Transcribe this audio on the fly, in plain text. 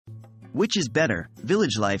Which is better,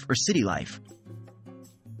 village life or city life?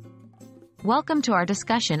 Welcome to our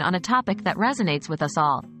discussion on a topic that resonates with us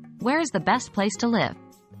all. Where is the best place to live?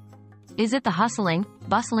 Is it the hustling,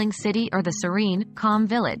 bustling city or the serene, calm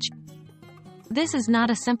village? This is not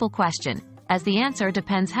a simple question, as the answer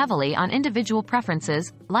depends heavily on individual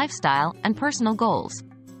preferences, lifestyle, and personal goals.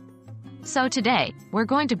 So today, we're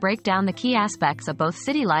going to break down the key aspects of both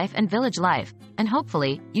city life and village life, and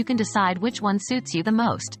hopefully, you can decide which one suits you the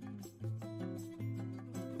most.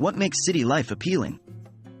 What makes city life appealing?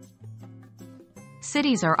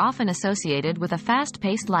 Cities are often associated with a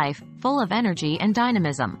fast-paced life, full of energy and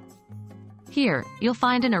dynamism. Here, you'll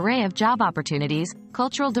find an array of job opportunities,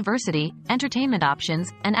 cultural diversity, entertainment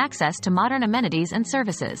options, and access to modern amenities and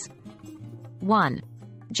services. 1.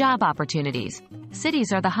 Job opportunities.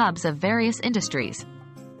 Cities are the hubs of various industries.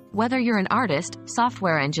 Whether you're an artist,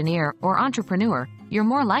 software engineer, or entrepreneur, you're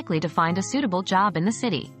more likely to find a suitable job in the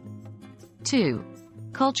city. 2.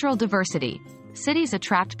 Cultural diversity. Cities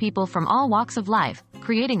attract people from all walks of life,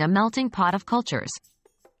 creating a melting pot of cultures.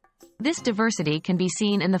 This diversity can be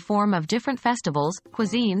seen in the form of different festivals,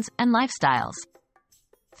 cuisines, and lifestyles.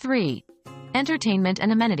 3. Entertainment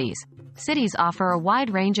and amenities. Cities offer a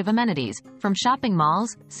wide range of amenities, from shopping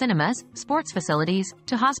malls, cinemas, sports facilities,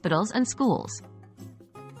 to hospitals and schools.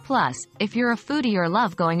 Plus, if you're a foodie or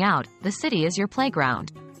love going out, the city is your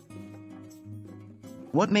playground.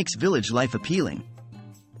 What makes village life appealing?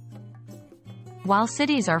 While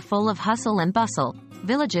cities are full of hustle and bustle,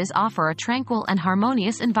 villages offer a tranquil and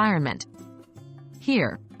harmonious environment.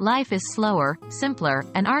 Here, life is slower, simpler,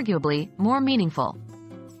 and arguably, more meaningful.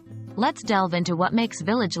 Let's delve into what makes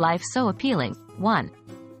village life so appealing. 1.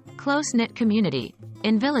 Close-knit community.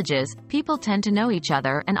 In villages, people tend to know each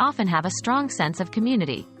other and often have a strong sense of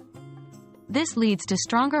community. This leads to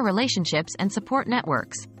stronger relationships and support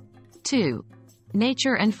networks. 2.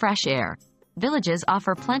 Nature and fresh air. Villages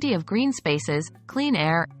offer plenty of green spaces, clean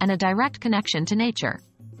air, and a direct connection to nature.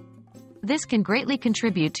 This can greatly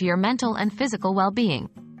contribute to your mental and physical well-being.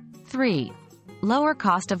 3. Lower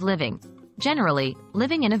cost of living. Generally,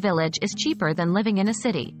 living in a village is cheaper than living in a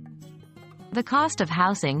city. The cost of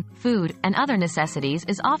housing, food, and other necessities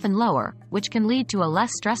is often lower, which can lead to a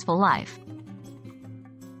less stressful life.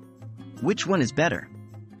 Which one is better?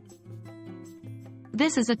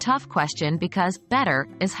 This is a tough question because better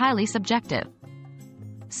is highly subjective.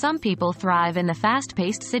 Some people thrive in the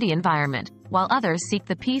fast-paced city environment, while others seek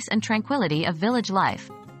the peace and tranquility of village life.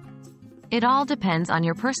 It all depends on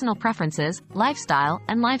your personal preferences, lifestyle,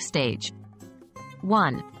 and life stage.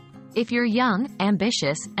 1. If you're young,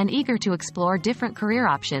 ambitious, and eager to explore different career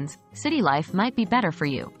options, city life might be better for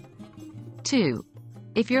you. 2.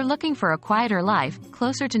 If you're looking for a quieter life,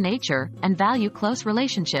 closer to nature, and value close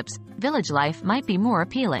relationships, village life might be more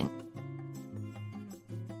appealing.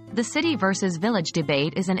 The city versus village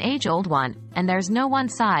debate is an age-old one, and there's no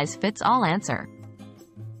one-size-fits-all answer.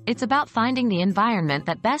 It's about finding the environment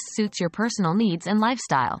that best suits your personal needs and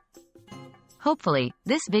lifestyle. Hopefully,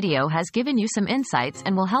 this video has given you some insights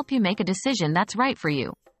and will help you make a decision that's right for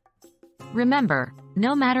you. Remember,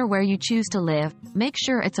 no matter where you choose to live, make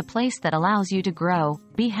sure it's a place that allows you to grow,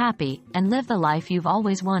 be happy, and live the life you've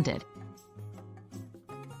always wanted.